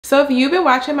So if you've been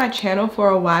watching my channel for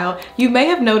a while, you may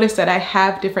have noticed that I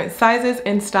have different sizes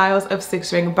and styles of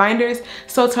 6-ring binders.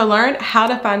 So to learn how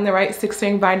to find the right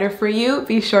 6-ring binder for you,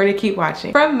 be sure to keep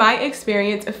watching. From my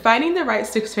experience, finding the right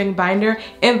 6-ring binder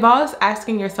involves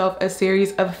asking yourself a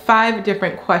series of 5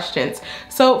 different questions.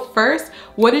 So first,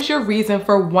 what is your reason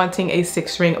for wanting a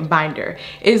 6-ring binder?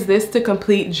 Is this to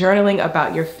complete journaling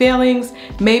about your feelings?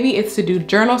 Maybe it's to do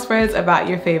journal spreads about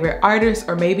your favorite artists,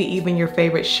 or maybe even your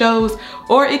favorite shows,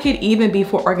 or it could even be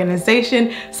for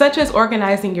organization, such as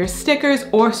organizing your stickers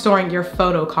or storing your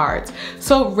photo cards.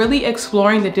 So really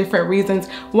exploring the different reasons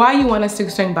why you want a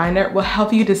 6-ring binder will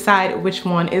help you decide which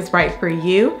one is right for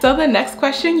you. So the next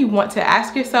question you want to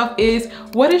ask yourself is,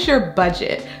 what is your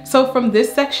budget? So from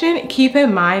this section, keep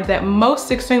in mind that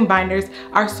most 6-ring binders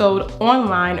are sold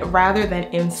online rather than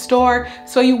in store,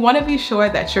 so you want to be sure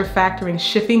that you're factoring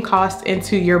shipping costs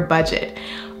into your budget.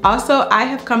 Also, I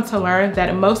have come to learn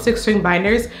that most 6-ring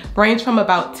binders range from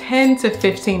about $10 to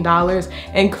 $15,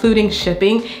 including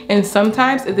shipping, and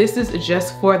sometimes this is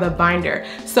just for the binder.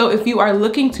 So if you are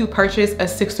looking to purchase a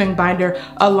 6-ring binder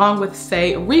along with,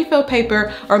 say, refill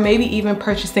paper, or maybe even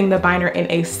purchasing the binder in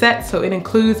a set, so it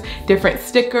includes different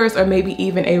stickers or maybe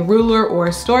even a ruler or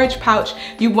a storage pouch,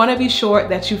 you want to be sure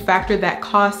that you factor that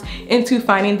cost into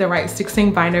finding the right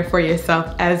 6-ring binder for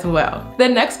yourself as well. The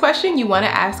next question you want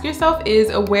to ask yourself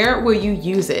is, where will you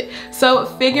use it? So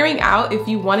figuring out if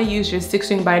you want to use your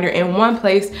 6-ring binder in one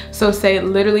place, so say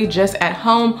literally just at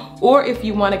home, or if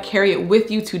you want to carry it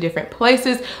with you to different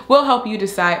places, will help you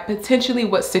decide potentially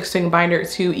what 6-ring binder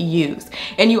to use.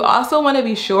 And you also want to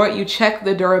be sure you check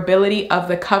the durability of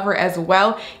the cover as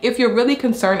well if you're really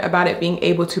concerned about it being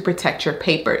able to protect your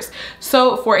papers.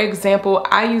 So for example,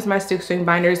 I use my 6-ring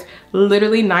binders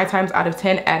literally 9 times out of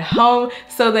 10 at home,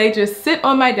 so they just sit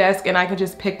on my desk and I can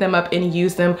just pick them up and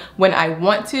use them when I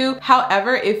want to.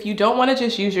 However, if you don't want to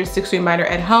just use your 6-ring binder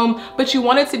at home, but you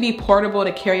want it to be portable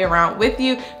to carry around with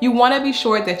you, you want to be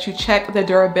sure that you check the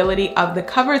durability of the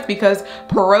covers, because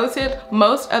pro tip,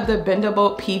 most of the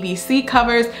bendable PVC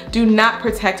covers do not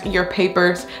protect your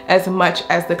papers as much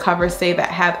as the covers, say, that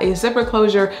have a zipper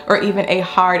closure or even a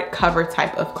hard cover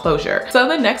type of closure. So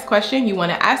the next question you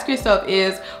want to ask yourself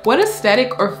is, what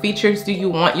aesthetic or features do you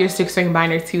want your 6-ring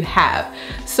binder to have?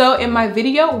 So in my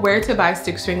video, Where to Buy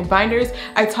 6-Ring Binders,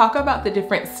 I talk about the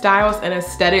different styles and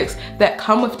aesthetics that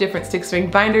come with different 6-ring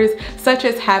binders, such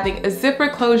as having zipper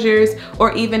closures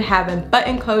or even having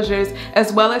button closures,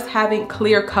 as well as having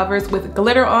clear covers with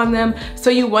glitter on them. So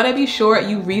you want to be sure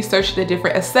you research the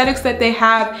different aesthetics that they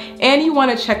have, and you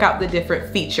want to check out the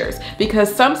different features,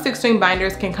 because some 6-ring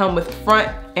binders can come with front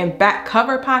and back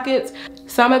cover pockets.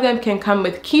 Some of them can come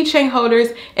with keychain holders,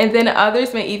 and then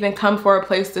others may even come for a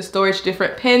place to store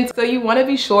different pins. So you want to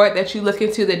be sure that you look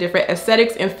into the different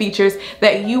aesthetics and features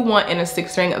that you want in a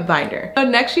 6-ring binder. So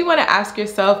next you want to ask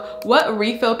yourself what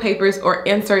refill papers or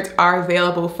inserts are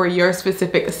available for your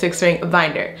specific 6-ring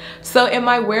binder. So in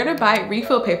my Where to Buy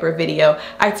refill paper video,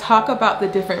 I talk about the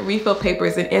different refill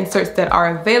papers and inserts that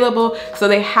are available. So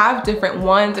they have different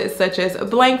ones, such as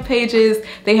blank pages,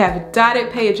 they have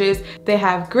dotted pages, they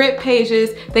have grit pages,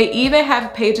 they even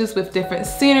have pages with different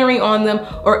scenery on them,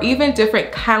 or even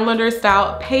different calendar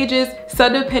style pages.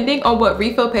 So depending on what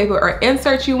refill paper or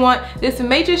insert you want, this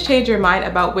may just change your mind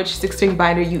about which 6-ring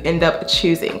binder you end up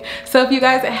choosing. So if you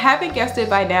guys haven't guessed it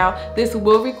by now, this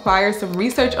will require some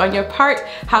research on your part.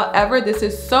 However, this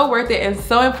is so worth it and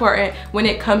so important when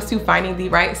it comes to finding the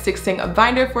right 6-ring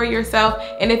binder for yourself.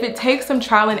 And if it takes some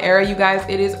trial and error, you guys,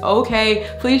 it is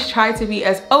okay. Please try to be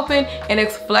as open and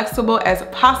as flexible as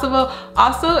possible.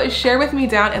 Also, share with me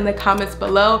down in the comments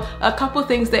below a couple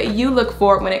things that you look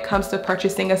for when it comes to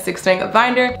purchasing a 6-ring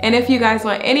binder. And if you guys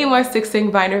want any more 6-ring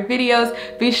binder videos,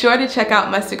 be sure to check out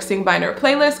my 6-ring binder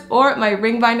playlist or my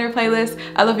ring binder playlist.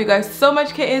 I love you guys so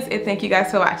much, kittens, and thank you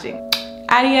guys for watching.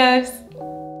 Adios.